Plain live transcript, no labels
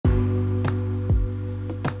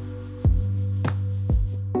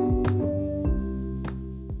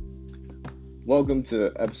Welcome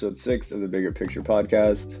to episode 6 of the Bigger Picture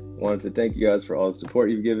podcast. Wanted to thank you guys for all the support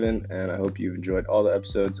you've given, and I hope you've enjoyed all the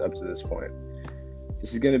episodes up to this point.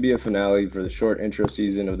 This is going to be a finale for the short intro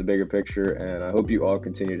season of the Bigger Picture, and I hope you all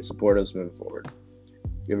continue to support us moving forward.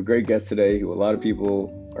 We have a great guest today who a lot of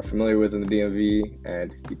people are familiar with in the DMV,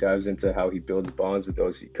 and he dives into how he builds bonds with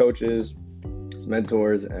those he coaches, his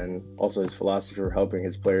mentors, and also his philosophy for helping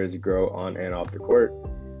his players grow on and off the court.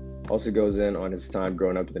 Also goes in on his time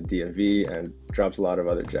growing up in the DMV and drops a lot of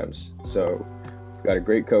other gems. So we've got a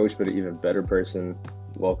great coach, but an even better person.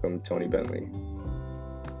 Welcome, Tony Bentley.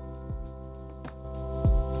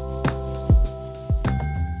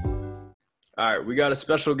 All right, we got a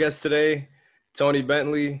special guest today, Tony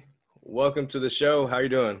Bentley. Welcome to the show. How you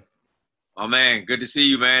doing? Oh, man, good to see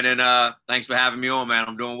you, man. And thanks for having me on, man.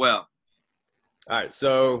 I'm doing well. All right,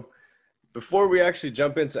 so before we actually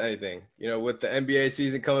jump into anything, with the NBA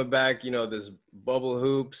season coming back, there's bubble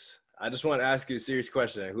hoops. I just want to ask you a serious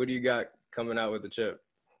question. Who do you got coming out with the chip?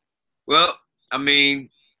 Well, I mean,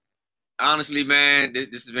 honestly, man, this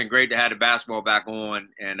has been great to have the basketball back on.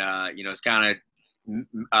 And, it's kind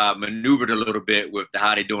of maneuvered a little bit with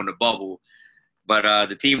how they're doing the bubble. But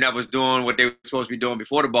the team that was doing what they were supposed to be doing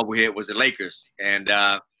before the bubble hit was the Lakers. And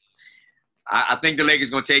I think the Lakers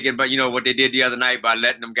going to take it. But, what they did the other night by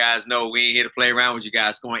letting them guys know we ain't here to play around with you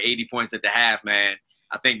guys, scoring 80 points at the half, man.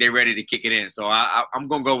 I think they're ready to kick it in. So I'm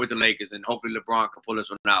going to go with the Lakers, and hopefully LeBron can pull this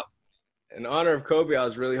one out. In honor of Kobe, I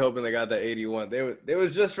was really hoping they got that 81. They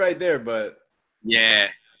was just right there, but yeah,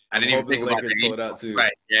 I didn't even think about that. Pull it out too.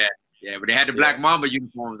 Right, yeah, but they had the Black Mamba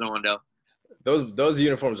uniforms on though. Those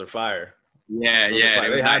uniforms are fire. Yeah.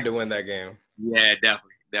 They had to win that game. Yeah,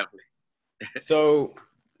 definitely. So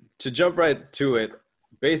to jump right to it,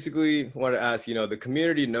 basically, I want to ask, the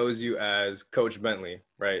community knows you as Coach Bentley,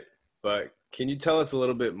 right? But can you tell us a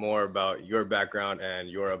little bit more about your background and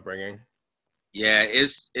your upbringing? Yeah,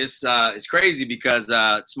 it's crazy because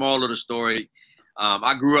small little story.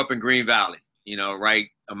 I grew up in Green Valley, right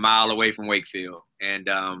a mile away from Wakefield, and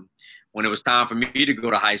when it was time for me to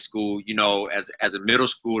go to high school, as a middle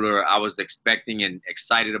schooler, I was expecting and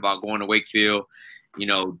excited about going to Wakefield.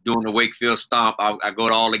 Doing the Wakefield stomp, I go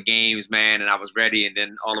to all the games, man, and I was ready. And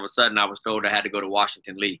then all of a sudden, I was told I had to go to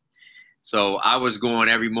Washington Lee. So I was going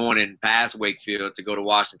every morning past Wakefield to go to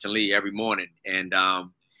Washington Lee every morning. And,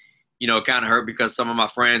 it kind of hurt because some of my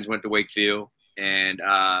friends went to Wakefield, and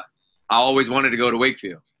I always wanted to go to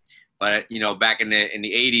Wakefield. But, back in the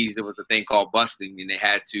 80s, there was a thing called busing, and they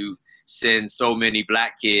had to send so many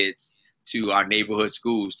black kids to our neighborhood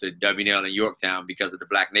schools, to WNL and Yorktown, because of the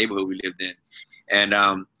black neighborhood we lived in. And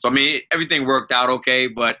so, I mean, everything worked out okay,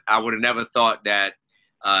 but I would have never thought that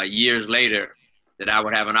years later that I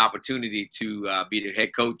would have an opportunity to be the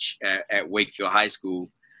head coach at Wakefield High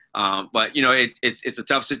School. But, it's a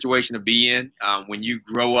tough situation to be in when you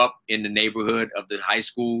grow up in the neighborhood of the high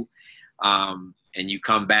school and you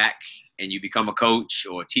come back and you become a coach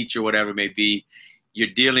or a teacher, whatever it may be. You're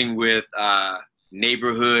dealing with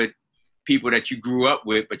neighborhood people that you grew up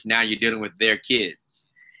with, but now you're dealing with their kids.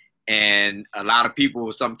 And a lot of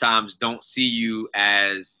people sometimes don't see you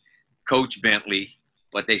as Coach Bentley,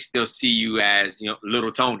 but they still see you as,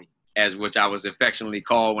 Little Tony, as which I was affectionately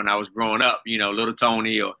called when I was growing up, Little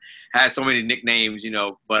Tony, or had so many nicknames,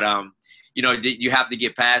 but, you have to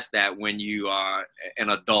get past that when you are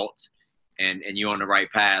an adult and you're on the right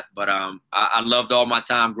path. But I loved all my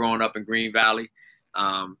time growing up in Green Valley.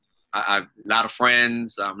 A lot of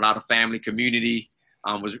friends, a lot of family, community.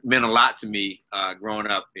 Meant a lot to me growing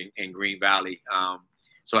up in Green Valley.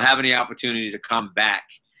 So having the opportunity to come back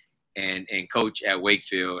and coach at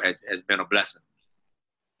Wakefield has been a blessing.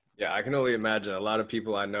 Yeah, I can only imagine. A lot of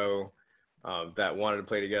people I know that wanted to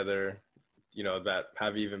play together, that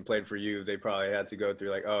have even played for you, they probably had to go through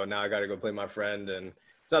like, oh, now I got to go play my friend. And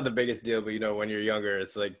it's not the biggest deal, but, when you're younger,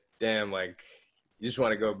 it's like, damn, like you just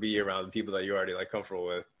want to go be around the people that you're already like comfortable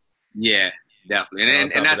with. Yeah, definitely.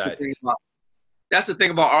 And that's the thing about That's the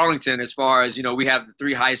thing about Arlington, as far as, we have the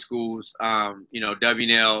 3 high schools,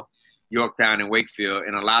 WNL, Yorktown, and Wakefield.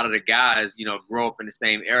 And a lot of the guys, grow up in the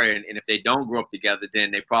same area. And if they don't grow up together,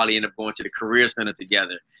 then they probably end up going to the career center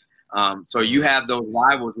together. So you have those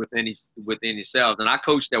rivals within yourselves. And I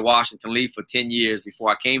coached at Washington Lee for 10 years before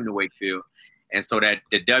I came to Wakefield. And so that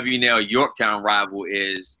the WNL Yorktown rival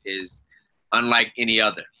is unlike any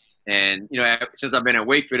other. And, since I've been at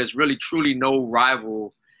Wakefield, there's really truly no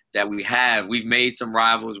rival that we have. We've made some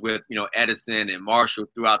rivals with, Edison and Marshall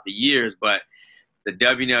throughout the years, but the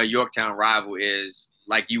WNL Yorktown rival is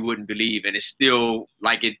like you wouldn't believe. And it's still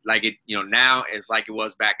like it, now it's like it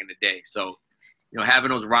was back in the day. So, having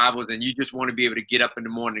those rivals, and you just want to be able to get up in the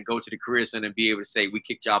morning and go to the career center and be able to say, we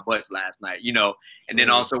kicked y'all butts last night, and then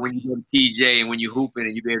also when you go to TJ and when you hooping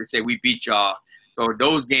and you be able to say, we beat y'all. So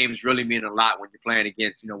those games really mean a lot when you're playing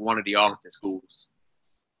against, one of the Arlington schools.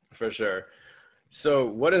 For sure. So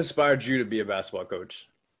what inspired you to be a basketball coach?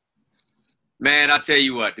 Man, I'll tell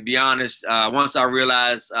you what, to be honest, once I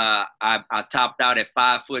realized I topped out at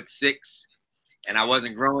 5'6", and I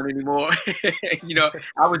wasn't growing anymore.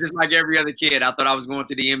 I was just like every other kid. I thought I was going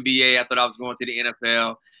to the NBA. I thought I was going to the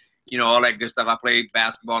NFL, all that good stuff. I played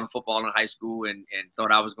basketball and football in high school and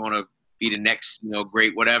thought I was going to be the next,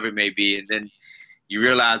 great whatever it may be. And then you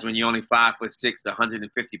realize when you're only 5'6",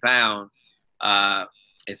 150 pounds,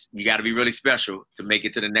 you got to be really special to make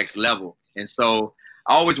it to the next level. And so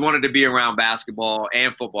I always wanted to be around basketball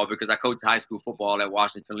and football because I coached high school football at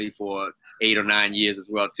Washington Lee for 8 or 9 years as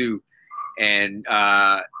well, too. And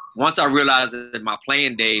once I realized that my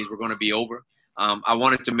playing days were going to be over, I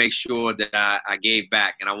wanted to make sure that I gave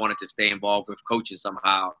back, and I wanted to stay involved with coaching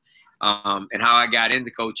somehow. And how I got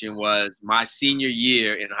into coaching was my senior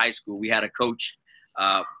year in high school. We had a coach.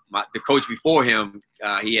 The coach before him,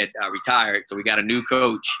 he had retired, so we got a new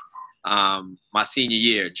coach my senior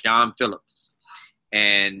year, John Phillips.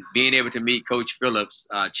 And being able to meet Coach Phillips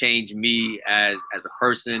changed me as a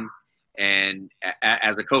person and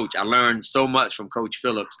as a coach. I learned so much from Coach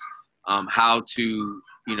Phillips, how to,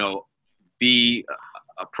 be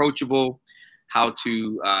approachable, how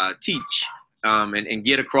to teach and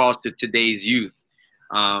get across to today's youth.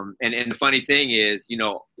 And the funny thing is,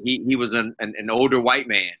 he was an older white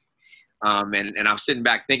man. And I'm sitting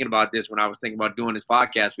back thinking about this when I was thinking about doing this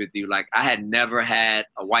podcast with you. Like, I had never had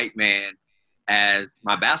a white man as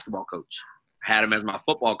my basketball coach. I had him as my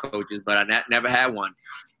football coaches, but I never had one.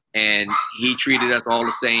 And he treated us all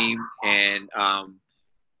the same, and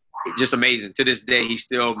just amazing. To this day, he's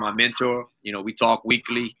still my mentor. We talk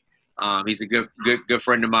weekly. He's a good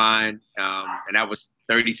friend of mine, and that was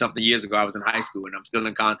 30-something years ago. I was in high school, and I'm still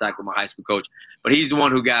in contact with my high school coach. But he's the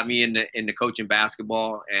one who got me into coaching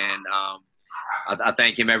basketball, and I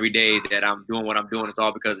thank him every day that I'm doing what I'm doing. It's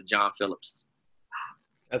all because of John Phillips.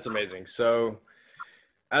 That's amazing. So,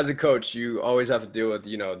 as a coach, you always have to deal with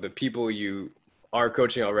the people you are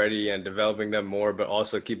coaching already and developing them more, but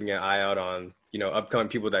also keeping an eye out on upcoming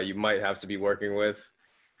people that you might have to be working with.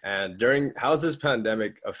 And how's this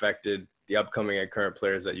pandemic affected the upcoming and current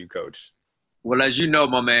players that you coach? Well, as you know,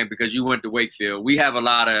 my man, because you went to Wakefield, we have a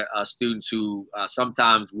lot of students who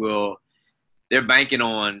sometimes they're banking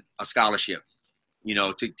on a scholarship,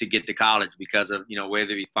 to get to college because of,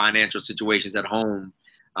 whether it be financial situations at home.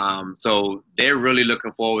 So they're really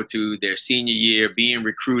looking forward to their senior year, being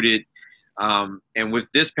recruited. And with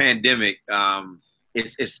this pandemic,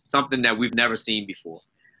 it's something that we've never seen before.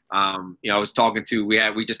 I was talking to,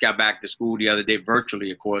 we just got back to school the other day,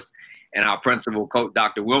 virtually, of course, and our principal, Coach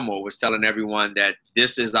Dr. Wilmore, was telling everyone that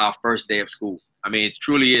this is our first day of school. I mean, it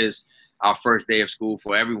truly is our first day of school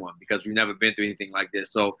for everyone because we've never been through anything like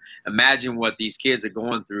this. So imagine what these kids are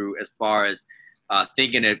going through as far as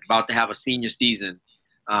thinking they're about to have a senior season,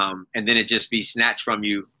 and then it just be snatched from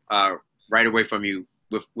you right away from you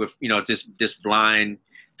with this blind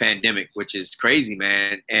pandemic, which is crazy,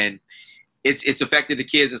 man. And it's affected the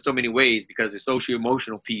kids in so many ways because the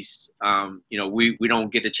socio-emotional piece, we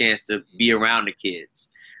don't get the chance to be around the kids.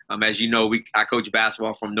 As you know, I coach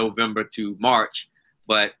basketball from November to March,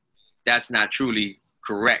 but that's not truly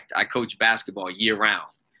correct. I coach basketball year round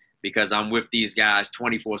because I'm with these guys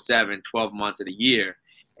 24/7, 12 months of the year.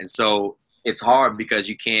 And so it's hard because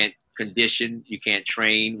you can't condition, you can't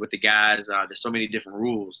train with the guys. There's so many different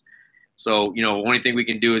rules. So, the only thing we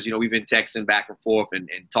can do is, we've been texting back and forth and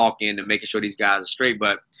talking and making sure these guys are straight.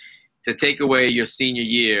 But to take away your senior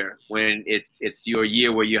year when it's your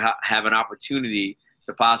year where you have an opportunity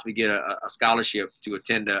to possibly get a scholarship to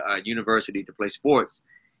attend a university to play sports,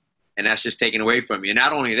 and that's just taken away from you. And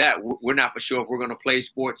not only that, we're not for sure if we're going to play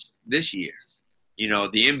sports this year. The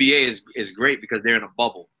NBA is great because they're in a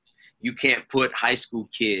bubble. You can't put high school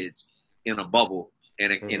kids in a bubble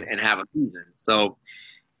and have a season. So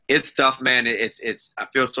it's tough, man. I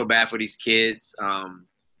feel so bad for these kids.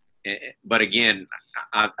 But again,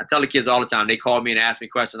 I tell the kids all the time, they call me and ask me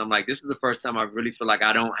questions. I'm like, this is the first time I really feel like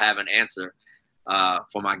I don't have an answer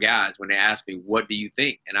for my guys when they ask me, what do you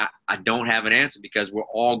think? And I don't have an answer because we're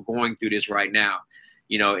all going through this right now.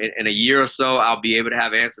 In a year or so, I'll be able to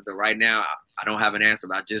have an answer. But right now, I don't have an answer.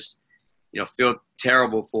 But I just, feel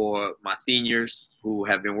terrible for my seniors who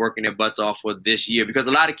have been working their butts off for this year because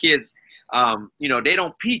a lot of kids, they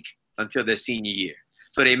don't peak until their senior year.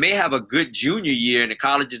 So they may have a good junior year and the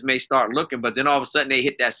colleges may start looking, but then all of a sudden they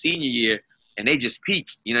hit that senior year and they just peak.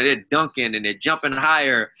 You know, they're dunking and they're jumping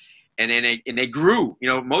higher, and then they grew. You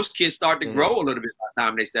know, most kids start to grow a little bit by the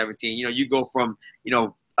time they're 17. You know, you go from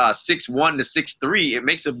 6'1" to 6'3". It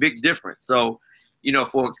makes a big difference. So, you know,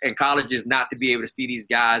 for in colleges not to be able to see these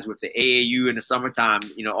guys with the AAU in the summertime,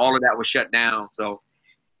 you know, all of that was shut down. So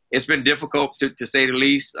it's been difficult to say the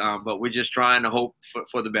least, but we're just trying to hope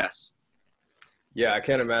for the best. Yeah, I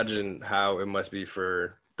can't imagine how it must be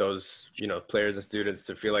for those, players and students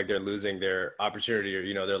to feel like they're losing their opportunity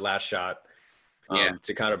or, their last shot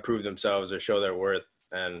to kind of prove themselves or show their worth.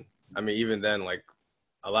 And I mean, even then, like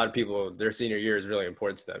a lot of people, their senior year is really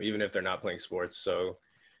important to them, even if they're not playing sports. So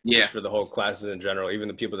just for the whole classes in general, even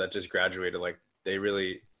the people that just graduated, like they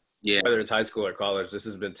really, whether it's high school or college, this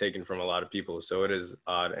has been taken from a lot of people. So it is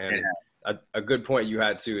odd. And a good point you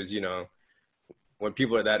had too is, when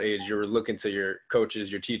people are that age, you're looking to your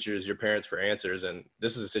coaches, your teachers, your parents for answers. And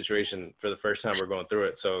this is a situation for the first time we're going through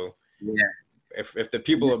it. So if the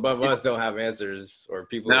people above us don't have answers, or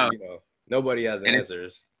people, nobody has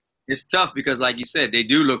answers. It's tough because, like you said, they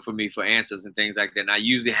do look for me for answers and things like that. And I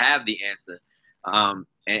usually have the answer.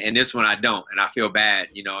 And this one I don't. And I feel bad,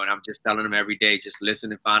 and I'm just telling them every day, just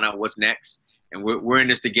listen and find out what's next. And we're in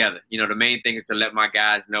this together. The main thing is to let my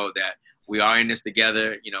guys know that we are in this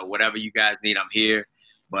together. Whatever you guys need, I'm here.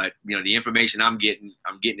 But, the information I'm getting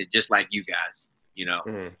it just like you guys,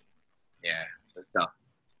 Mm-hmm. Yeah, it's tough.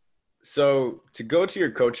 So to go to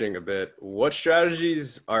your coaching a bit, what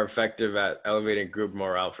strategies are effective at elevating group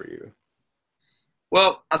morale for you?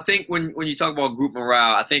 Well, I think when you talk about group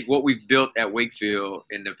morale, I think what we've built at Wakefield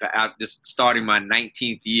just starting my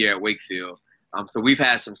 19th year at Wakefield, so we've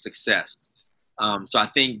had some success. So I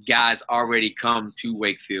think guys already come to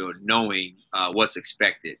Wakefield knowing what's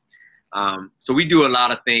expected. So we do a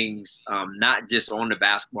lot of things, not just on the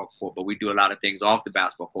basketball court, but we do a lot of things off the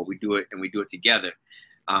basketball court. We do it together.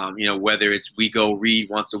 Whether it's we go read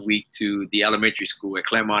once a week to the elementary school at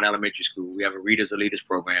Claremont Elementary School. We have a Readers or Leaders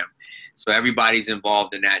program. So everybody's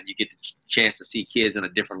involved in that. And you get the chance to see kids in a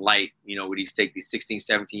different light, where you take these 16,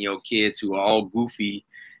 17-year-old kids who are all goofy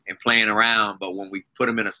and playing around. But when we put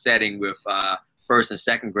them in a setting with first and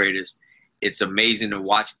second graders, it's amazing to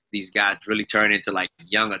watch these guys really turn into like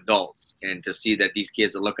young adults and to see that these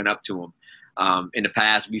kids are looking up to them. In the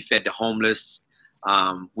past, we fed the homeless.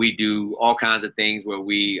 We do all kinds of things where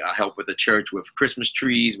we help with the church with Christmas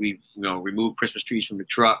trees. We remove Christmas trees from the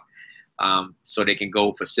truck so they can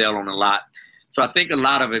go for sale on the lot. So I think a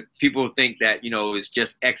lot of it, people think that, it's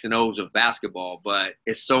just X and O's of basketball, but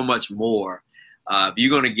it's so much more. If you're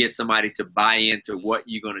going to get somebody to buy into what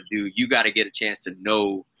you're going to do, you got to get a chance to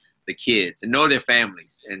know the kids and know their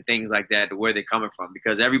families and things like that, where they're coming from.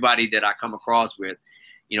 Because everybody that I come across with,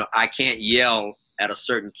 I can't yell at a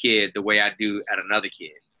certain kid the way I do at another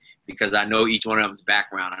kid, because I know each one of them's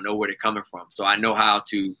background. I know where they're coming from. So I know how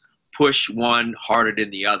to push one harder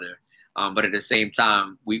than the other. But at the same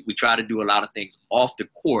time, we try to do a lot of things off the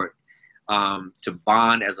court to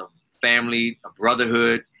bond as a family, a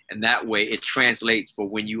brotherhood. And that way it translates for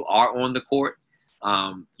when you are on the court.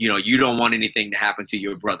 You don't want anything to happen to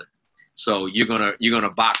your brother. So you're gonna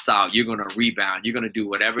box out, you're gonna rebound, you're gonna do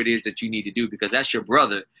whatever it is that you need to do, because that's your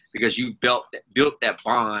brother, because you built that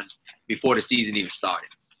bond before the season even started.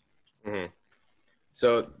 Mm-hmm.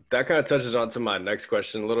 So that kind of touches on to my next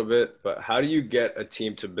question a little bit, but how do you get a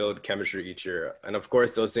team to build chemistry each year? And of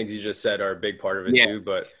course, those things you just said are a big part of it too,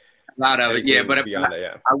 but a lot of it, but beyond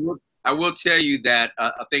that, I will tell you that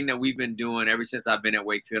a thing that we've been doing ever since I've been at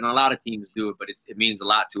Wakefield, and a lot of teams do it, but it means a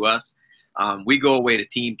lot to us. We go away to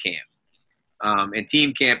team camp. And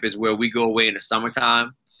team camp is where we go away in the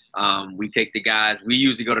summertime. We take the guys. We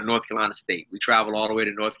usually go to North Carolina State. We travel all the way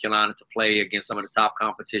to North Carolina to play against some of the top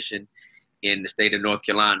competition in the state of North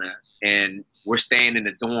Carolina. And we're staying in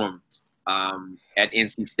the dorms at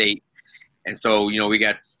NC State. And so, we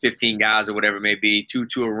got 15 guys or whatever it may be, two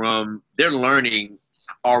to a room. They're learning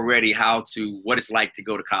already what it's like to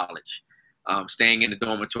go to college. Staying in the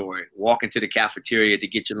dormitory, walking to the cafeteria to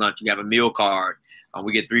get your lunch. You have a meal card.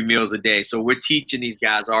 We get 3 meals a day. So we're teaching these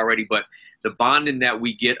guys already, but the bonding that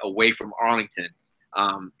we get away from Arlington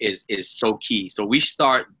is so key. So we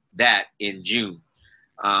start that in June.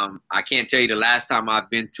 I can't tell you the last time I've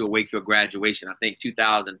been to a Wakefield graduation. I think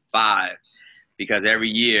 2005, because every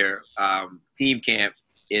year team camp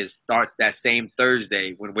starts that same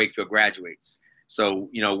Thursday when Wakefield graduates. So,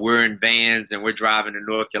 we're in vans and we're driving to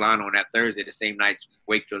North Carolina on that Thursday, the same night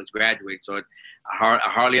Wakefield is graduating. So I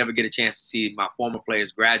hardly ever get a chance to see my former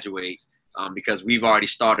players graduate because we've already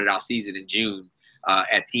started our season in June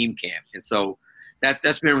at team camp. And so,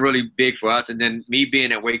 that's been really big for us. And then me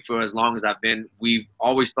being at Wakefield as long as I've been, we've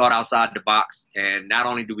always thought outside the box. And not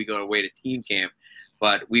only do we go away to team camp,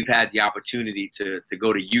 but we've had the opportunity to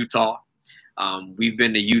go to Utah. We've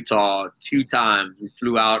been to Utah 2 times. We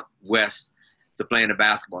flew out west to play in a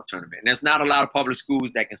basketball tournament. And there's not a lot of public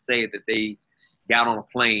schools that can say that they got on a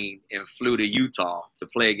plane and flew to Utah to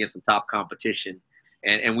play against some top competition.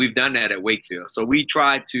 And we've done that at Wakefield. So we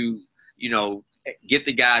try to, get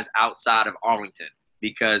the guys outside of Arlington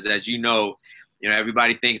because, as you know,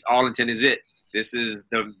 everybody thinks Arlington is it. This is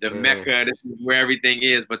the Mecca. This is where everything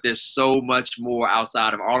is. But there's so much more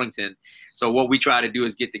outside of Arlington. So what we try to do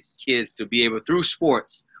is get the kids to be able, through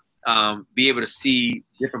sports, be able to see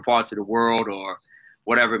different parts of the world or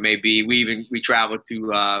whatever it may be. We travel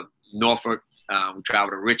to Norfolk. We travel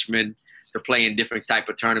to Richmond to play in different type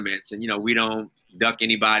of tournaments. And, we don't duck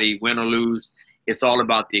anybody, win or lose. It's all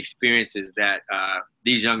about the experiences that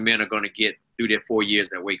these young men are going to get through their 4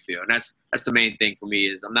 years at Wakefield. And that's the main thing for me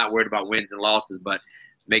is I'm not worried about wins and losses, but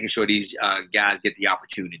making sure these guys get the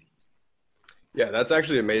opportunity. Yeah, that's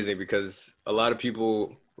actually amazing because a lot of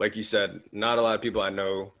people, like you said, not a lot of people I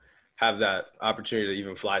know have that opportunity to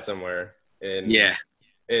even fly somewhere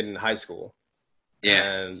in high school. Yeah.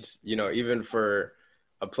 And, even for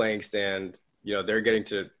a playing stand, they're getting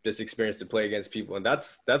to this experience to play against people. And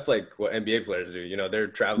that's like what NBA players do. They're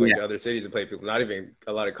traveling to other cities to play people. Not even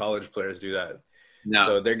a lot of college players do that. No.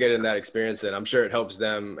 So they're getting that experience. And I'm sure it helps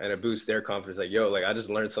them and it boosts their confidence. Like, I just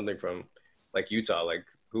learned something from like Utah. Like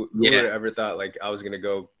who would have ever thought like I was going to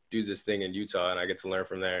go do this thing in Utah and I get to learn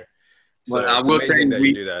from there. So well, it's amazing that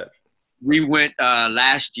you do that. We went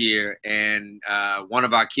last year and one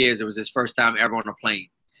of our kids, it was his first time ever on a plane.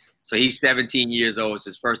 So he's 17 years old. It's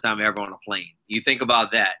his first time ever on a plane. You think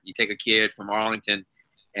about that. You take a kid from Arlington,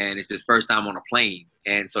 and it's his first time on a plane.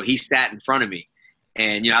 And so he sat in front of me.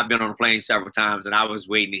 And, I've been on a plane several times, and I was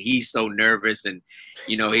waiting. And he's so nervous. And,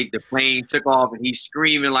 the plane took off, and he's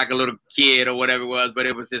screaming like a little kid or whatever it was. But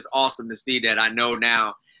it was just awesome to see that. I know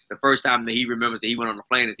now the first time that he remembers that he went on the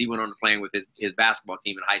plane is he went on the plane with his basketball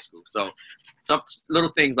team in high school. So some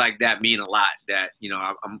little things like that mean a lot that,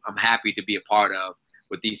 I'm happy to be a part of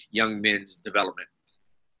with these young men's development.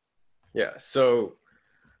 Yeah. So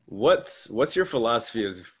what's your philosophy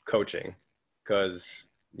of coaching? Because,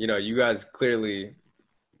 you guys clearly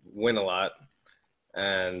win a lot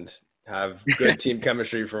and have good team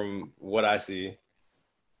chemistry from what I see.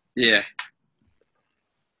 Yeah.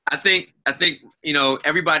 I think,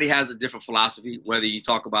 everybody has a different philosophy, whether you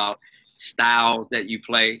talk about styles that you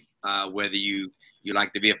play, whether you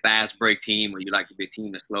like to be a fast break team or you like to be a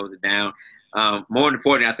team that slows it down. More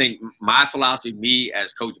importantly, I think my philosophy, me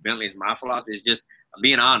as Coach Bentley, my philosophy is just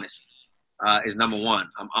being honest is number one.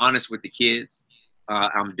 I'm honest with the kids.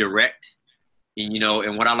 I'm direct.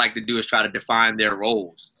 And what I like to do is try to define their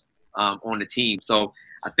roles on the team. So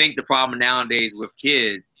I think the problem nowadays with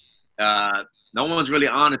kids, no one's really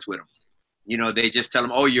honest with them. They just tell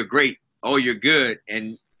them, oh, you're great. Oh, you're good.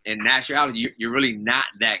 And in actuality, you're really not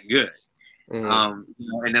that good.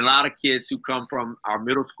 Mm-hmm. And a lot of kids who come from our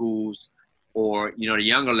middle schools or, the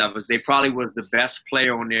younger levels, they probably was the best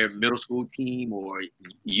player on their middle school team or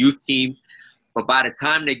youth team. But by the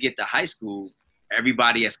time they get to high school,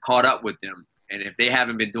 everybody has caught up with them. And if they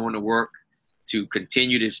haven't been doing the work to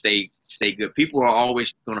continue to stay good, people are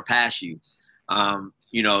always going to pass you.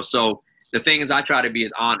 So the thing is I try to be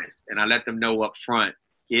as honest and I let them know up front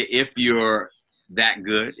if you're that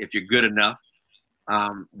good, if you're good enough,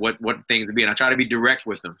 what things would be. And I try to be direct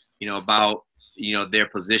with them, about, their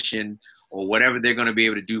position or whatever they're going to be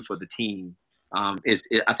able to do for the team. I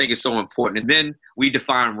think it's so important. And then we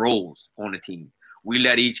define roles on the team. We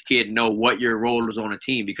let each kid know what your role is on a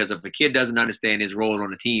team, because if a kid doesn't understand his role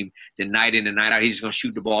on the team, then night in and night out, he's just going to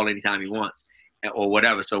shoot the ball anytime he wants or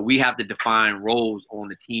whatever. So we have to define roles on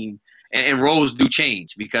the team. And roles do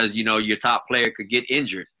change because, your top player could get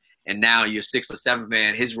injured. And now your sixth or seventh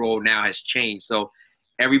man, his role now has changed. So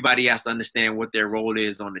everybody has to understand what their role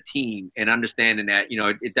is on the team and understanding that,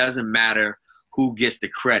 it doesn't matter who gets the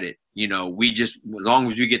credit. We just, as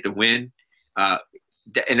long as you get the win,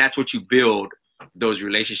 and that's what you build those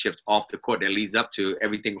relationships off the court that leads up to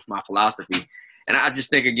everything with my philosophy. And I just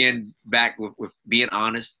think, again, back with being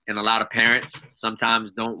honest, and a lot of parents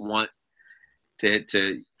sometimes don't want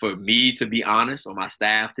for me to be honest or my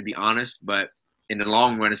staff to be honest, but in the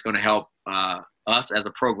long run, it's going to help us as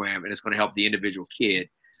a program, and it's going to help the individual kid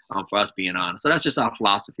for us being honest. So that's just our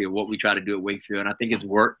philosophy of what we try to do at Wakefield, and I think it's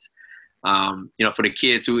worked. For the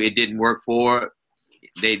kids who it didn't work for,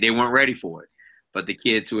 they weren't ready for it. But the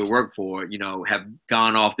kids who it worked for, have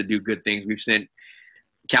gone off to do good things. We've sent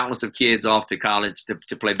countless of kids off to college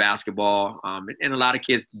to play basketball. And a lot of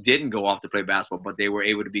kids didn't go off to play basketball, but they were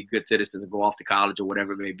able to be good citizens and go off to college or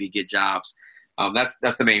whatever it may be, get jobs.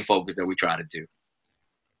 That's the main focus that we try to do.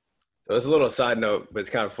 So it's a little side note, but it's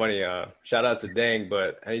kind of funny. Shout out to Dang,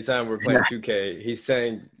 but anytime we're playing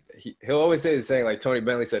 2K, he'll always say the saying like Tony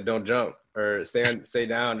Bentley said, "Don't jump" or stay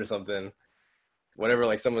down" or something. Whenever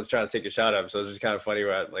like someone's trying to take a shot up, so it's just kind of funny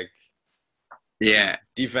where like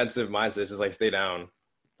defensive mindset, just like stay down.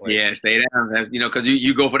 Like, stay down. That's, because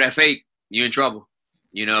you go for that fake, you're in trouble.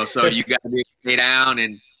 So you got to stay down.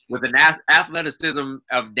 And with an athleticism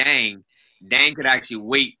of Dang could actually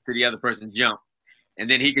wait till the other person jump, and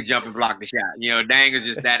then he could jump and block the shot. Dang is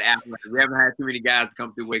just that athletic. We haven't had too many guys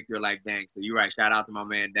come through Wakefield like Dang. So you're right. Shout out to my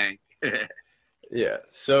man Dang. Yeah.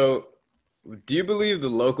 So do you believe the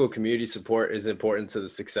local community support is important to the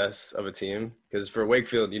success of a team? Because for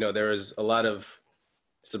Wakefield, there is a lot of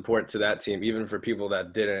support to that team, even for people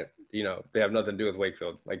that didn't, they have nothing to do with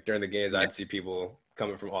Wakefield. Like during the games, I'd see people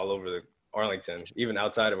coming from all over Arlington, even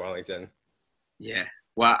outside of Arlington. Yeah.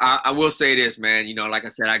 Well, I will say this, man. Like I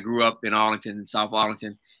said, I grew up in Arlington, South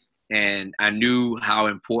Arlington, and I knew how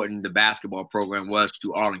important the basketball program was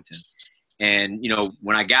to Arlington. And,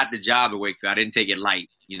 when I got the job at Wakefield, I didn't take it light.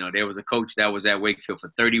 There was a coach that was at Wakefield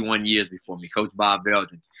for 31 years before me, Coach Bob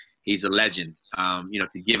Belgian. He's a legend.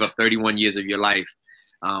 To give up 31 years of your life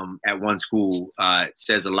at one school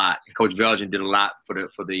says a lot. And Coach Belgian did a lot for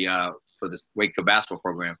the Wakefield basketball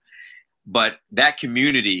program. But that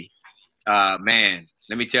community, man,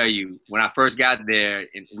 let me tell you, when I first got there,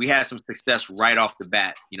 we had some success right off the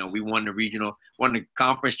bat. We won the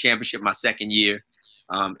conference championship my second year,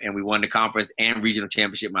 and we won the conference and regional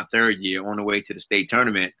championship my third year on the way to the state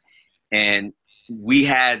tournament. And we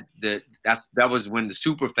had that was when the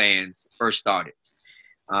super fans first started.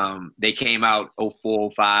 They came out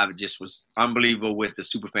 04, 05. It just was unbelievable with the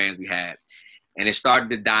super fans we had. And it started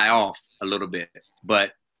to die off a little bit.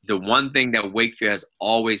 But the one thing that Wakefield has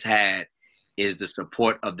always had is the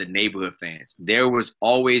support of the neighborhood fans. There was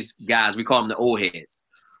always guys, we call them the old heads.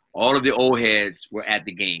 All of the old heads were at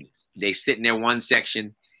the games. They sit in their one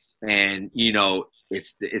section, and,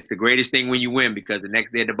 it's the greatest thing when you win, because the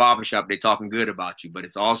next day at the barbershop, they're talking good about you. But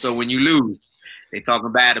it's also when you lose, they're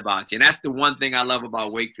talking bad about you. And that's the one thing I love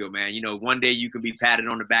about Wakefield, man. One day you can be patted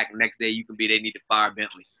on the back. The next day you can be, they need to fire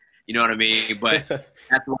Bentley. You know what I mean? But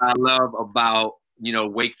that's what I love about,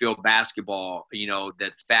 Wakefield basketball,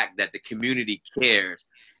 the fact that the community cares.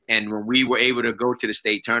 And when we were able to go to the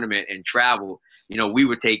state tournament and travel, we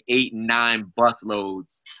would take 8 and 9 bus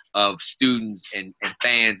loads of students and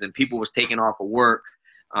fans, and people was taking off of work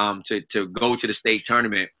to go to the state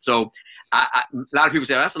tournament. So a lot of people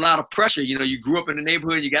say, that's a lot of pressure. You grew up in the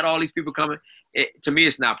neighborhood, you got all these people coming. To me,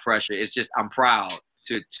 it's not pressure. It's just I'm proud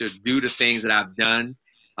to do the things that I've done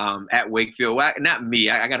at Wakefield. Well, not me.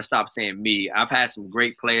 I got to stop saying me. I've had some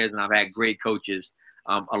great players, and I've had great coaches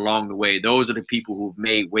along the way. Those are the people who've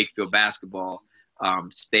made Wakefield basketball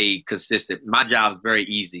stay consistent. My job is very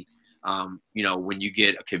easy. When you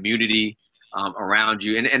get a community around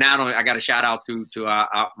you, and I got a shout out to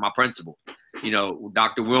my principal,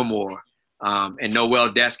 Dr. Wilmore, and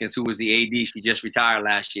Noelle Deskins, who was the AD. She just retired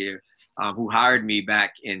last year, who hired me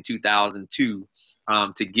back in 2002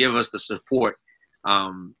 to give us the support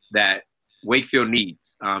that Wakefield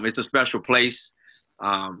needs. It's a special place.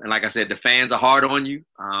 And like I said, the fans are hard on you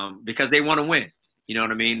because they want to win. You know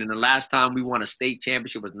what I mean? And the last time we won a state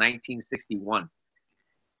championship was 1961.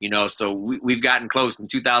 So we've gotten close. In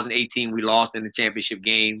 2018, we lost in the championship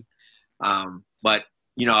game. But,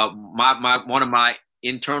 one of my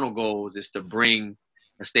internal goals is to bring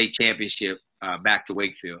a state championship back to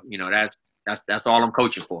Wakefield. That's all I'm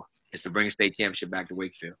coaching for, is to bring a state championship back to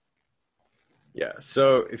Wakefield. Yeah.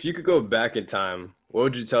 So if you could go back in time, what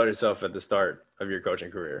would you tell yourself at the start of your coaching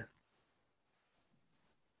career?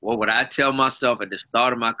 What would I tell myself at the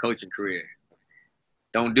start of my coaching career?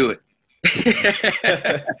 Don't do it.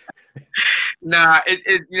 Nah,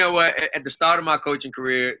 you know what? At the start of my coaching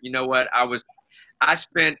career, you know what? I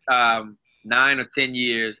spent 9 or 10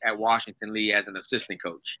 years at Washington Lee as an assistant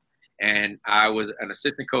coach. And I was an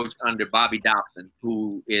assistant coach under Bobby Dobson,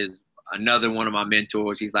 who is another one of my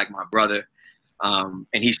mentors. He's like my brother.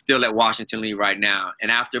 And he's still at Washington Lee right now. And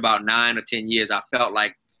after about 9 or 10 years, I felt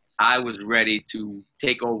like I was ready to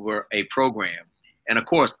take over a program. And of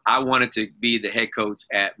course, I wanted to be the head coach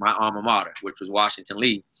at my alma mater, which was Washington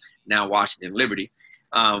Lee, now Washington Liberty.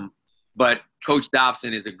 But Coach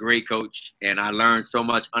Dobson is a great coach, and I learned so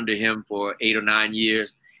much under him for 8 or 9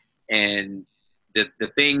 years. And the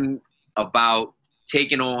thing about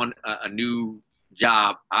taking on a new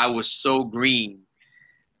job, I was so green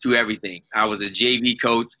to everything. I was a JV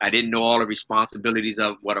coach. I didn't know all the responsibilities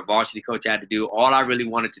of what a varsity coach had to do. All I really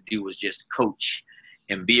wanted to do was just coach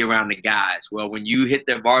and be around the guys. Well, when you hit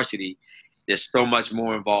the varsity, there's so much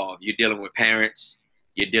more involved. You're dealing with parents.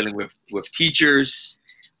 You're dealing with teachers.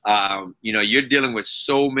 You're dealing with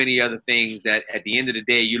so many other things that at the end of the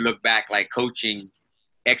day, you look back like coaching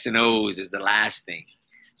X and O's is the last thing.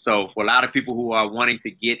 So for a lot of people who are wanting to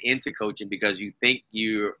get into coaching because you think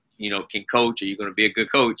can coach or you're going to be a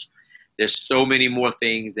good coach, there's so many more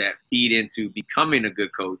things that feed into becoming a good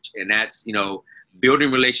coach. And that's,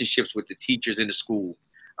 building relationships with the teachers in the school,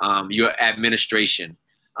 your administration.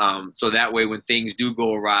 So that way, when things do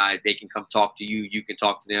go awry, they can come talk to you. You can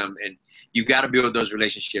talk to them, and you got to build those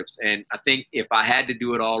relationships. And I think if I had to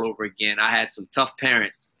do it all over again, I had some tough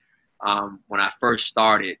parents when I first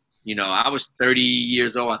started. I was 30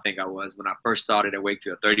 years old, I think I was, when I first started at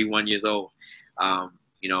Wakefield, 31 years old,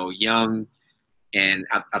 young. And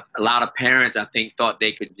a lot of parents, I think, thought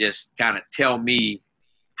they could just kind of tell me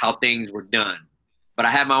how things were done. But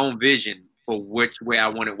I had my own vision for which way I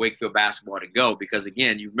wanted Wakefield basketball to go. Because,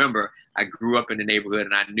 again, you remember, I grew up in the neighborhood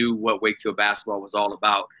and I knew what Wakefield basketball was all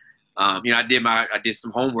about. I did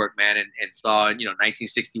some homework, man, and saw,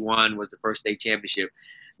 1961 was the first state championship.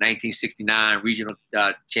 1969 regional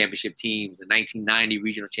championship teams, and 1990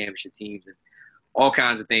 regional championship teams, and all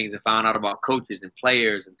kinds of things, and found out about coaches and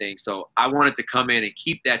players and things. So I wanted to come in and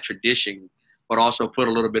keep that tradition, but also put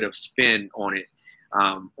a little bit of spin on it,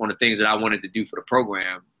 on the things that I wanted to do for the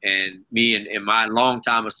program. And me and my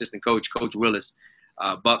longtime assistant coach, Coach Willis,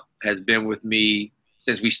 Buck, has been with me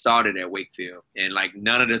since we started at Wakefield. And like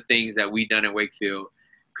none of the things that we done at Wakefield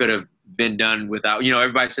could have been done without,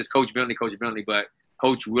 everybody says Coach Bentley, but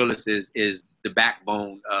Coach Willis is the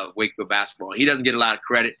backbone of Wakefield basketball. He doesn't get a lot of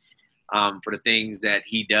credit for the things that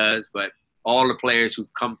he does, but all the players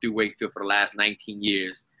who've come through Wakefield for the last 19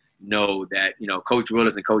 years know that, Coach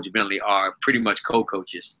Willis and Coach Bentley are pretty much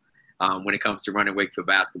co-coaches when it comes to running Wakefield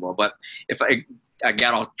basketball. But if I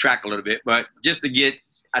got off track a little bit, but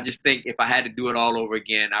I just think if I had to do it all over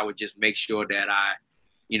again, I would just make sure that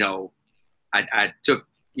I took,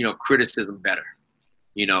 criticism better.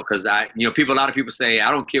 Because a lot of people say,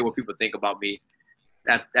 I don't care what people think about me.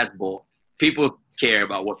 That's bull. People care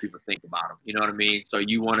about what people think about them. You know what I mean? So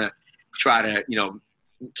you want to try to, you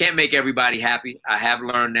can't make everybody happy. I have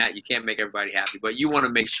learned that you can't make everybody happy, but you want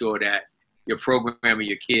to make sure that your program and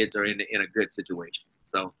your kids are in a good situation.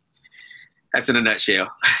 So that's in a nutshell.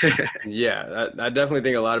 Yeah, I definitely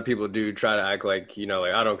think a lot of people do try to act like,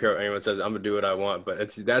 like I don't care what anyone says, I'm gonna do what I want.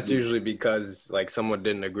 But that's usually because like someone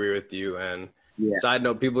didn't agree with you. And side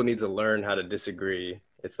note, people need to learn how to disagree.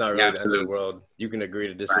 It's not really the end of the world. You can agree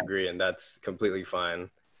to disagree, and that's completely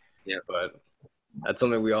fine. Yeah. But that's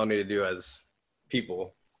something we all need to do as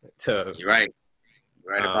people. You're right.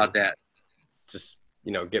 You're right about that. Just,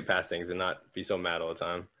 get past things and not be so mad all the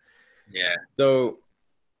time. Yeah. So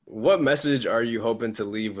what message are you hoping to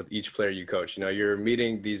leave with each player you coach? You're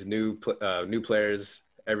meeting these new players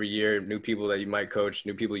every year, new people that you might coach,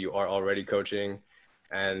 new people you are already coaching,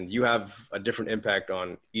 and you have a different impact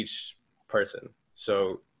on each person.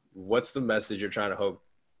 So what's the message you're trying to hope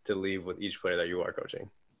to leave with each player that you are coaching?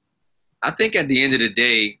 I think at the end of the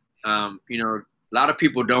day, a lot of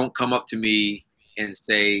people don't come up to me and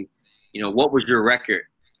say, what was your record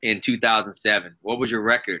in 2007? What was your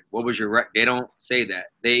record? What was your record? They don't say that.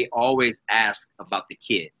 They always ask about the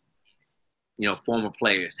kid, former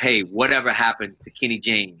players. Hey, whatever happened to Kenny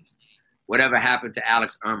James? Whatever happened to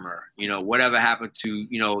Alex Ermer? Whatever happened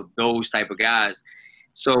to, those type of guys?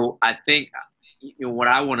 So I think, what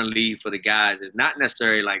I want to leave for the guys is not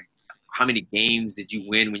necessarily like how many games did you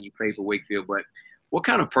win when you played for Wakefield, but what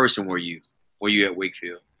kind of person were you at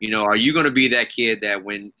Wakefield? Are you going to be that kid that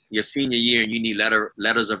when your senior year and you need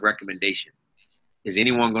letters of recommendation, is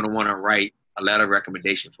anyone going to want to write a letter of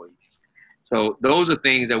recommendation for you? So those are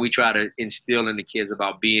things that we try to instill in the kids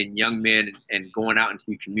about being young men and going out into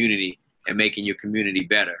your community and making your community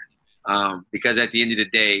better. Because at the end of the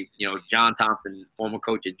day, John Thompson, former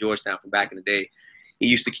coach at Georgetown from back in the day, he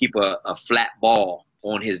used to keep a flat ball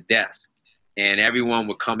on his desk, and everyone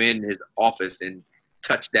would come in his office and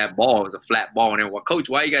touch that ball. It was a flat ball. And then, well, coach,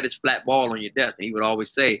 why you got this flat ball on your desk? And he would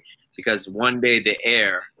always say, because one day the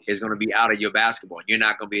air is going to be out of your basketball. You're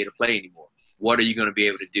not going to be able to play anymore. What are you going to be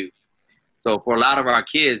able to do? So for a lot of our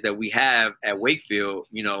kids that we have at Wakefield,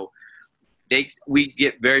 we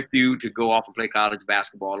get very few to go off and play college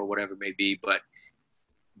basketball or whatever it may be. But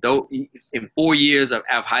though in 4 years of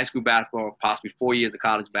high school basketball, possibly 4 years of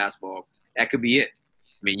college basketball, that could be it.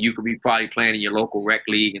 I mean, you could be probably playing in your local rec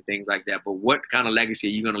league and things like that. But what kind of legacy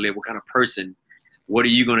are you going to live? What kind of person what are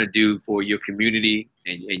you going to do for your community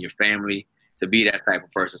and your family to be that type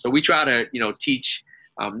of person? So we try to, teach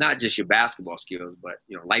not just your basketball skills, but,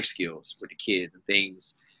 life skills with the kids and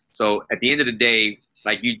things. So at the end of the day,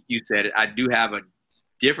 like you said, I do have a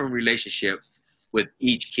different relationship with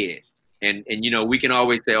each kid. And we can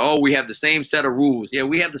always say, oh, we have the same set of rules. Yeah,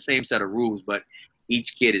 we have the same set of rules, but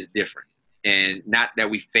each kid is different. And not that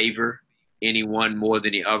we favor anyone more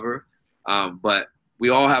than the other, but we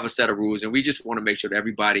all have a set of rules, and we just want to make sure that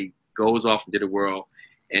everybody goes off into the world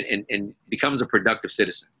and becomes a productive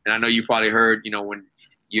citizen. And I know you probably heard, when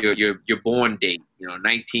your born date,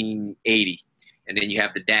 1980, and then you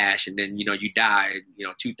have the dash, and then, you die,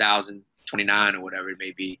 2029 or whatever it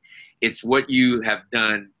may be. It's what you have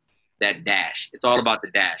done, that dash. It's all about the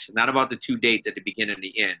dash. It's not about the two dates at the beginning and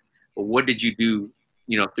the end, but what did you do,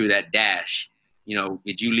 through that dash?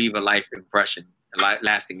 Did you leave a life impression, a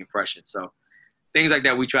lasting impression? So things like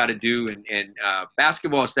that we try to do, and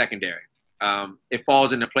basketball is secondary. It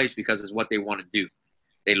falls into place because it's what they want to do.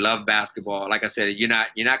 They love basketball. Like I said, you're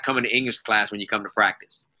not coming to English class when you come to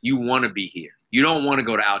practice. You want to be here. You don't want to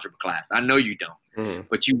go to algebra class. I know you don't,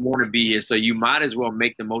 but you want to be here. So you might as well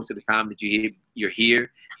make the most of the time that you're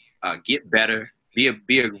here. Get better. Be a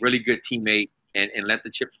really good teammate, and let the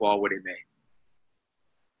chips fall where they may.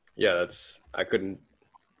 Yeah,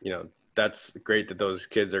 that's great that those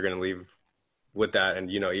kids are going to leave with that.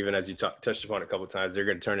 And, even as you touched upon a couple of times, they're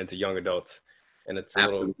going to turn into young adults, and it's a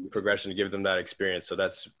little progression to give them that experience. So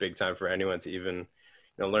that's big time for anyone to even,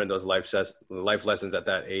 learn those life lessons at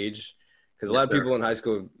that age. Because a lot of people in high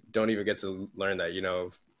school don't even get to learn that,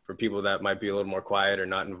 for people that might be a little more quiet or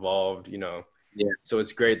not involved, Yeah. So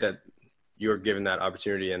it's great that you're given that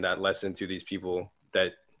opportunity and that lesson to these people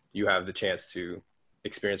that you have the chance to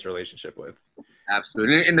experience a relationship with.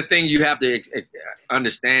 Absolutely. And the thing you have to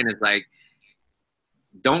understand is, like,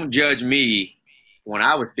 don't judge me when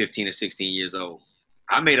I was 15 or 16 years old.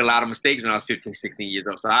 I made a lot of mistakes when I was 15, 16 years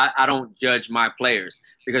old. So I don't judge my players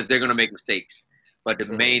because they're going to make mistakes. But the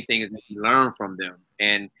main thing is that you learn from them.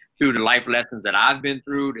 And through the life lessons that I've been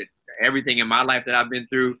through, everything in my life that I've been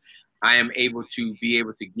through, I am able to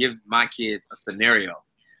give my kids a scenario,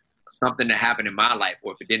 something that happened in my life,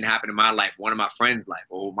 or if it didn't happen in my life, one of my friends' life,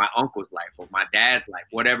 or my uncle's life, or my dad's life,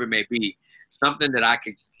 whatever it may be, something that I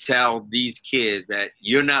could tell these kids that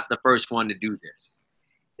you're not the first one to do this.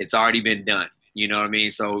 It's already been done. You know what I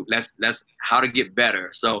mean? So let's how to get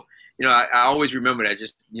better. So, I always remember that.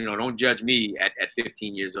 Just, don't judge me at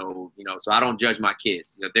 15 years old, so I don't judge my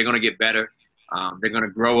kids. They're going to get better. They're going to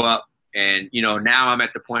grow up. And, now I'm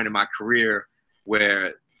at the point in my career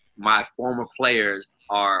where my former players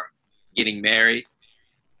are getting married,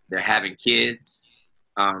 they're having kids,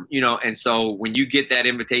 and so when you get that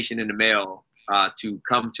invitation in the mail to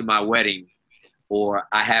come to my wedding, or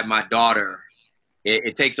I have my daughter,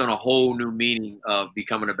 it takes on a whole new meaning of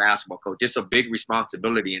becoming a basketball coach. It's a big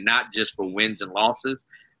responsibility, and not just for wins and losses,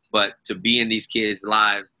 but to be in these kids'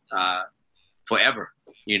 lives forever,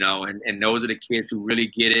 and those are the kids who really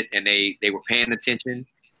get it, and they were paying attention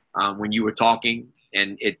when you were talking.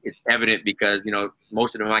 And it's evident because,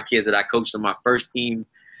 most of my kids that I coached on my first team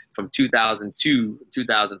from 2002,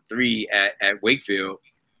 2003 at Wakefield,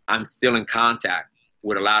 I'm still in contact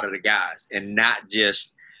with a lot of the guys, and not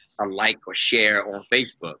just a like or share on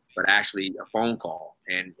Facebook, but actually a phone call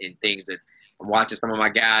and things that I'm watching. Some of my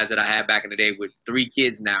guys that I had back in the day with 3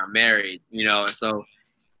 kids now, married, and so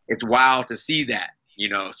it's wild to see that,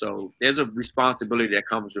 so there's a responsibility that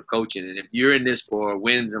comes with coaching. And if you're in this for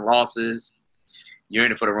wins and losses, you're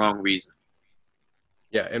in it for the wrong reason.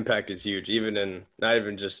 Yeah, impact is huge, even in not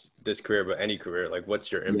even just this career, but any career. Like,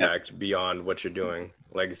 what's your impact beyond what you're doing?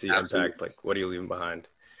 Legacy, impact, like, what are you leaving behind?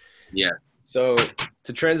 Yeah. So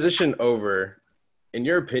to transition over, in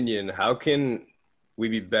your opinion, how can we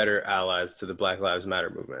be better allies to the Black Lives Matter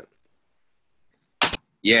movement?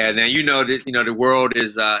 Yeah, now the world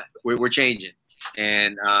is we're changing,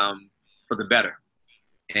 and for the better.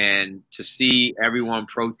 And to see everyone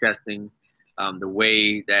protesting the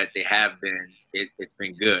way that they have been, it's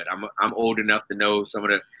been good. I'm old enough to know some of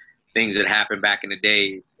the things that happened back in the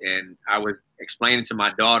days, and I was explaining to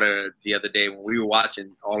my daughter the other day when we were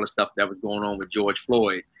watching all the stuff that was going on with George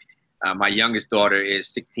Floyd. My youngest daughter is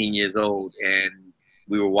 16 years old, and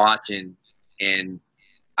we were watching, and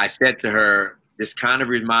I said to her, "This kind of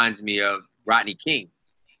reminds me of Rodney King."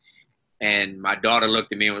 And my daughter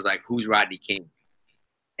looked at me and was like, "Who's Rodney King?"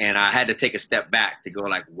 And I had to take a step back to go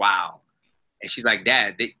like, wow. And she's like,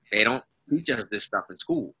 "Dad, they don't teach us this stuff in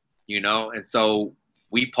school, And so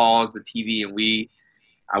we paused the TV, and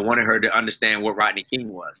I wanted her to understand what Rodney King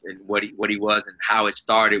was, and what he was, and how it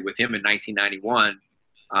started with him in 1991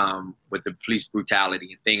 with the police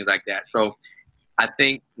brutality and things like that. So I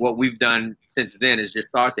think what we've done since then is just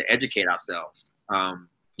start to educate ourselves.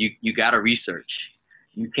 You got to research.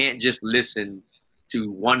 You can't just listen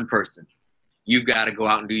to one person. You've got to go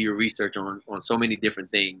out and do your research on so many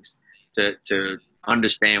different things to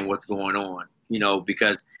understand what's going on.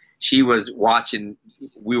 Because we were watching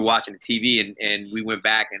the TV and we went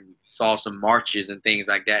back and saw some marches and things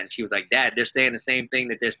like that. And she was like, Dad, they're saying the same thing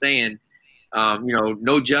that they're saying,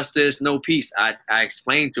 no justice, no peace. I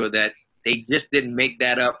explained to her that they just didn't make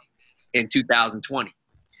that up in 2020.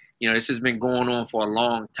 This has been going on for a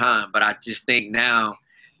long time, but I just think now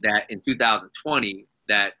that in 2020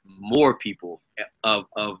 that more people of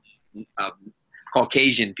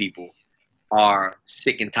Caucasian people are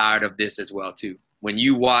sick and tired of this as well too. When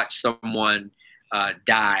you watch someone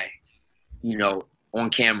die, on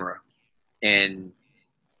camera, and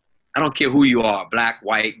I don't care who you are, black,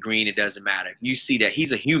 white, green, it doesn't matter. You see that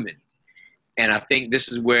he's a human. And I think this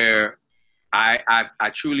is where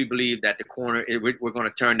I truly believe that we're going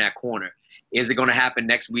to turn that corner. Is it going to happen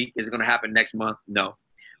next week? Is it going to happen next month? No.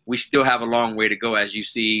 We still have a long way to go. As you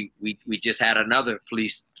see, we just had another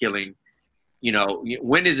police killing.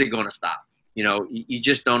 When is it going to stop? You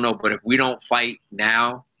just don't know. But if we don't fight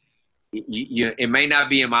now, it may not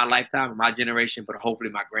be in my lifetime, in my generation, but hopefully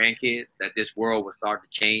my grandkids, that this world will start to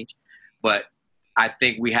change. But I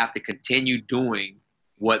think we have to continue doing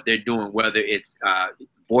what they're doing, whether it's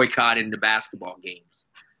boycotting the basketball games.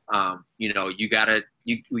 We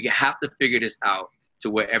have to figure this out to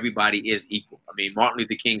where everybody is equal. I mean, Martin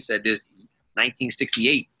Luther King said this in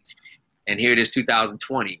 1968, and here it is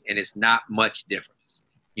 2020, and it's not much difference.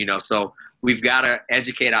 So we've got to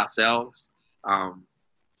educate ourselves, and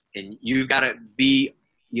you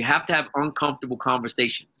have to have uncomfortable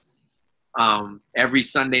conversations. Every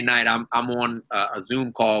Sunday night, I'm on a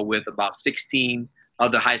Zoom call with about 16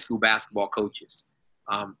 other high school basketball coaches.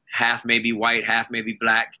 Half may be white, half may be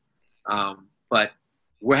black, but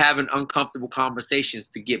we're having uncomfortable conversations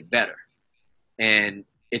to get better, and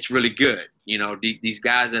it's really good. These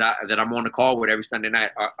guys that I'm on the call with every Sunday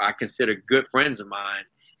night I consider good friends of mine,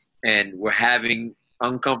 and we're having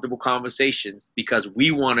uncomfortable conversations because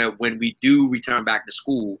we want to, when we do return back to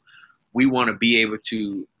school, we want to be able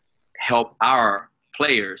to help our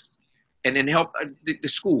players and then help the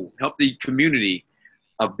school, help the community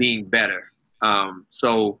of being better.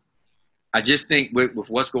 So I just think with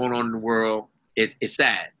what's going on in the world, it's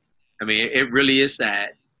sad. I mean, it really is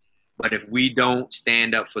sad. But if we don't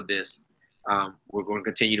stand up for this, we're going to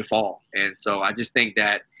continue to fall. And so I just think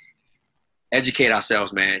that educate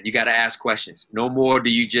ourselves, man. You got to ask questions. No more do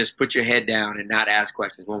you just put your head down and not ask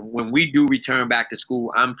questions. When we do return back to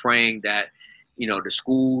school, I'm praying that, the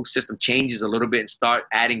school system changes a little bit and start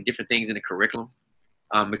adding different things in the curriculum.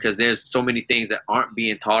 Because there's so many things that aren't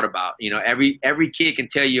being taught about. Every kid can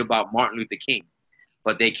tell you about Martin Luther King,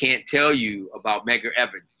 but they can't tell you about Medgar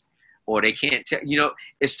Evers, or they can't tell,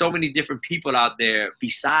 there's so many different people out there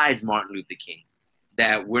besides Martin Luther King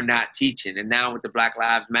that we're not teaching. And now with the Black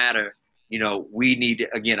Lives Matter, we need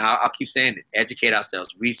to, again, I'll keep saying it, educate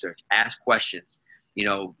ourselves, research, ask questions.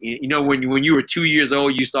 When you were 2 years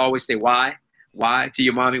old, you used to always say, why to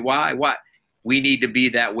your mommy, why? We need to be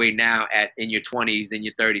that way now in your 20s, in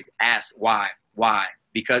your 30s. Ask why,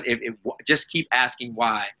 because if just keep asking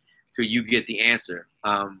why till you get the answer.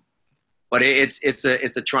 But it's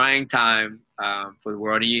a trying time for the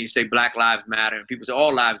world. And you say Black Lives Matter, and people say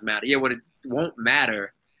all lives matter. Yeah, well, it won't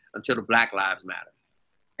matter until the Black Lives Matter.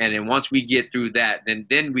 And then once we get through that,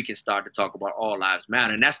 then we can start to talk about all lives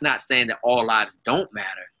matter. And that's not saying that all lives don't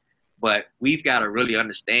matter, but we've got to really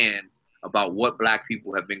understand about what Black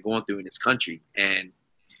people have been going through in this country. And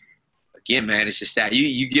again, man, it's just sad.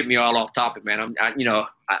 You get me all off topic, man.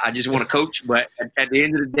 I just want to coach, but at the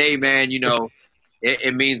end of the day, man,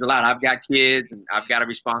 it means a lot. I've got kids, and I've got a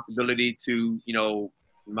responsibility to,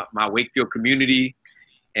 my Wakefield community.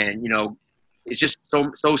 And, it's just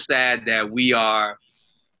so sad that we are,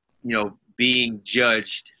 being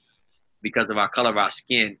judged because of our color of our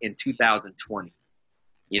skin in 2020.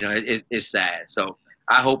 It's sad. So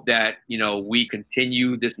I hope that, we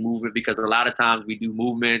continue this movement, because a lot of times we do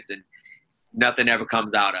movements and nothing ever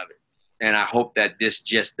comes out of it. And I hope that this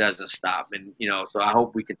just doesn't stop. And, so I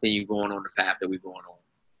hope we continue going on the path that we're going on.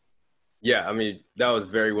 Yeah, I mean, that was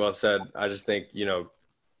very well said. I just think,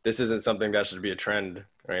 this isn't something that should be a trend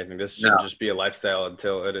or anything. This should just be a lifestyle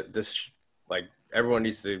until everyone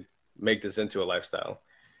needs to make this into a lifestyle.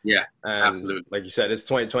 Yeah, and absolutely. Like you said, it's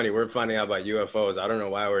 2020. We're finding out about UFOs. I don't know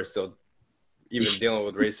why we're still even dealing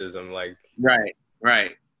with racism.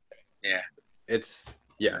 Right.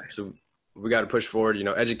 Yeah. So we got to push forward.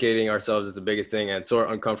 Educating ourselves is the biggest thing, and sort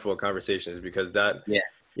of uncomfortable conversations, because that,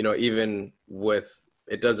 even with,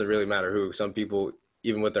 it doesn't really matter who. Some people,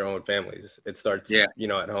 even with their own families, it starts, at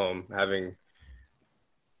home, having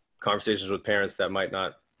conversations with parents that might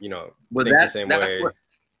not, think the same way.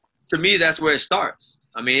 To me, that's where it starts.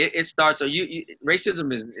 I mean, it starts. So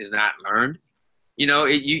racism is not learned.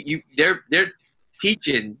 They're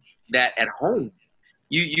teaching that at home.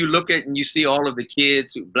 You look at and you see all of the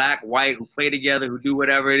kids, black, white, who play together, who do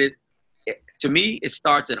whatever it is. To me, it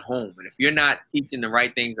starts at home. And if you're not teaching the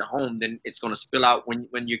right things at home, then it's going to spill out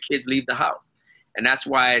when your kids leave the house. And that's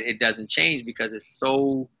why it doesn't change, because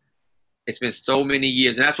it's been so many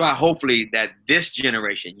years. And that's why hopefully that this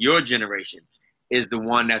generation, your generation, is the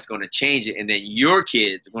one that's going to change it. And then your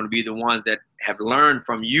kids are going to be the ones that have learned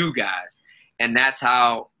from you guys. And that's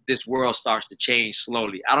how this world starts to change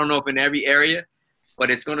slowly. I don't know if in every area,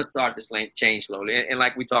 but it's going to start to change slowly. And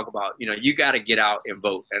like we talk about, you got to get out and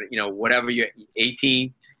vote. And, whatever you're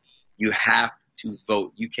 18, you have to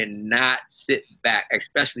vote. You cannot sit back,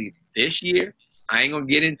 especially this year. I ain't going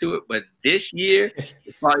to get into it, but this year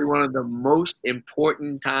is probably one of the most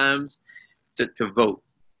important times to vote.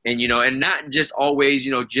 And, and not just always,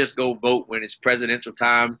 just go vote when it's presidential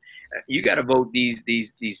time. You got to vote these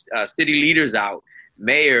city leaders out,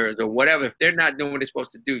 mayors or whatever. If they're not doing what they're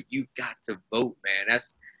supposed to do, you got to vote, man.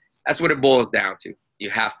 That's what it boils down to. You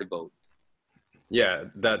have to vote. Yeah,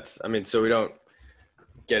 so we don't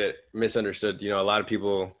get it misunderstood. A lot of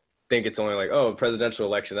people think it's only like, oh, presidential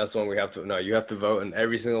election, that's the one we have to. No, you have to vote in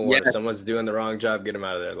every single one. Yes. If someone's doing the wrong job, get them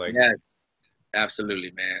out of there. Yes,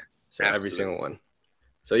 absolutely, man. So absolutely. Every single one.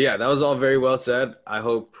 So yeah, that was all very well said. I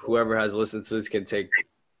hope whoever has listened to this can take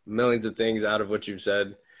millions of things out of what you've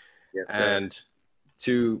said. Yes, and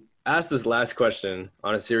to ask this last question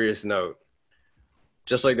on a serious note,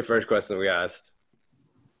 just like the first question we asked,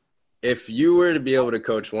 if you were to be able to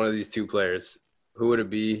coach one of these two players, who would it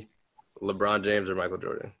be, LeBron James or Michael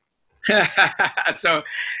Jordan? So,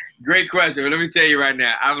 great question. Let me tell you right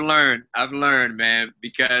now, I've learned, man,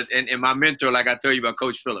 because, and my mentor, like I told you about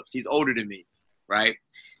Coach Phillips, he's older than me, right?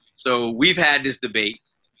 So we've had this debate,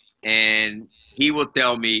 and he will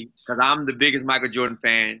tell me, because I'm the biggest Michael Jordan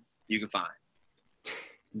fan you can find.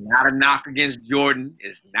 Not a knock against Jordan.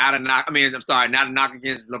 It's not a knock. Not a knock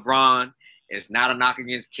against LeBron. It's not a knock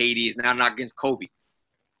against KD. It's not a knock against Kobe.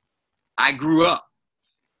 I grew up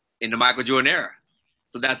in the Michael Jordan era.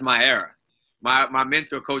 So that's my era. My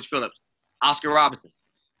mentor, Coach Phillips, Oscar Robertson.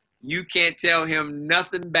 You can't tell him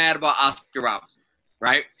nothing bad about Oscar Robertson,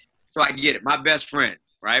 right? So I get it. My best friend,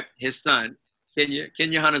 right? His son,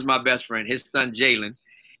 Kenya Hunter's my best friend. His son, Jalen,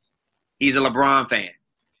 he's a LeBron fan.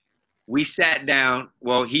 We sat down.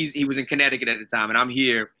 Well, he was in Connecticut at the time, and I'm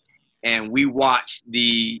here, and we watched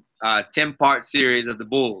the 10-part series of the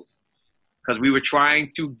Bulls because we were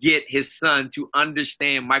trying to get his son to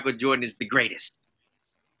understand Michael Jordan is the greatest.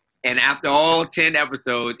 And after all 10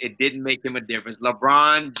 episodes, it didn't make him a difference.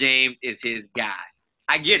 LeBron James is his guy.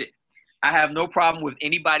 I get it. I have no problem with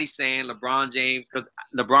anybody saying LeBron James, because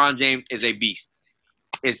LeBron James is a beast.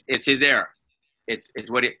 It's his era. It's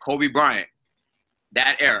Kobe Bryant,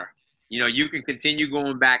 that era. You can continue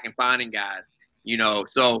going back and finding guys,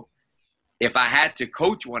 So if I had to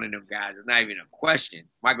coach one of them guys, it's not even a question.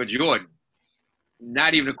 Michael Jordan,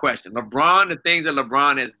 not even a question. LeBron, the things that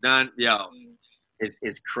LeBron has done,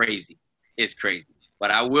 is crazy. It's crazy.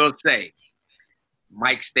 But I will say,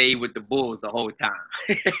 Mike stayed with the Bulls the whole time.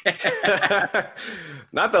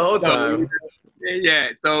 Not the whole time. Yeah.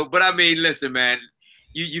 So, but listen, man.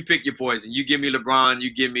 You pick your poison. You give me LeBron,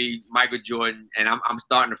 you give me Michael Jordan, and I'm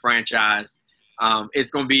starting a franchise.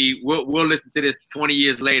 It's gonna be we'll listen to this 20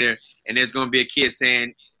 years later, and there's gonna be a kid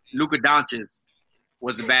saying Luka Doncic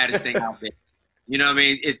was the baddest thing out there. You know what I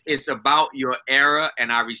mean? It's about your era,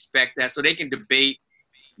 and I respect that. So they can debate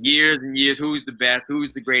years and years who's the best,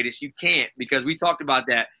 who's the greatest. You can't, because we talked about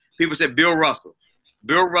that. People said Bill Russell.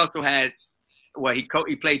 Bill Russell had he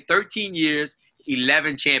played 13 years,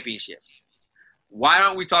 11 championships. Why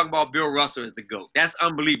don't we talk about Bill Russell as the GOAT? That's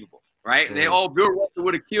unbelievable, right? Mm-hmm. Bill Russell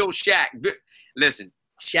would have killed Shaq. Listen,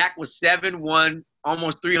 Shaq was 7'1",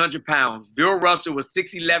 almost 300 pounds. Bill Russell was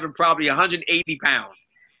 6'11", probably 180 pounds.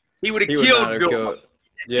 He would have killed Bill Russell.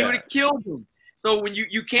 Yeah. He would have killed him. So when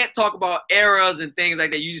you can't talk about eras and things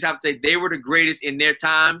like that, you just have to say they were the greatest in their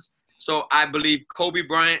times. So I believe Kobe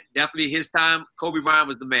Bryant, definitely his time, Kobe Bryant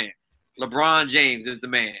was the man. LeBron James is the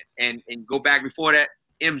man. And go back before that,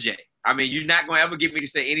 MJ. You're not going to ever get me to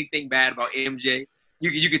say anything bad about MJ.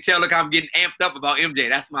 You can tell, look, I'm getting amped up about MJ.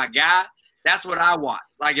 That's my guy. That's what I watch.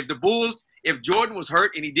 Like, if Jordan was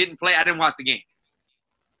hurt and he didn't play, I didn't watch the game.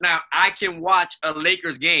 Now, I can watch a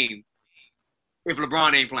Lakers game if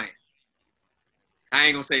LeBron ain't playing. I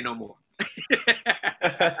ain't gonna say no more.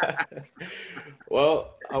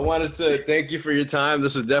 Well, I wanted to thank you for your time.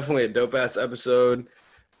 This was definitely a dope-ass episode.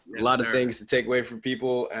 Yes, A lot sir. of things to take away from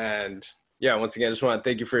people. And, yeah, once again, I just want to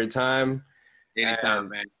thank you for your time. Anytime, and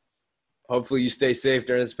man. Hopefully you stay safe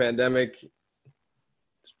during this pandemic.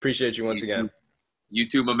 Appreciate you once again. You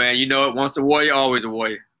too, my man. You know it. Once a warrior, always a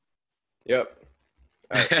warrior. Yep.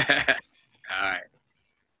 All right. All right.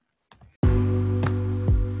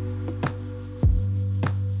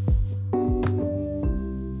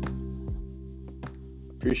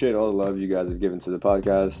 Appreciate all the love you guys have given to the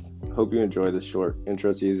podcast. Hope you enjoy this short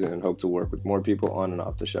intro season and hope to work with more people on and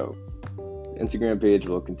off the show. The Instagram page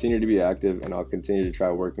will continue to be active, and I'll continue to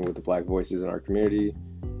try working with the Black voices in our community.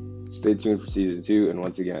 Stay tuned for season 2, and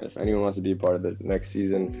once again, if anyone wants to be a part of the next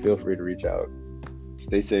season, feel free to reach out.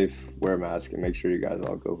 Stay safe, wear a mask, and make sure you guys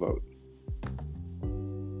all go vote.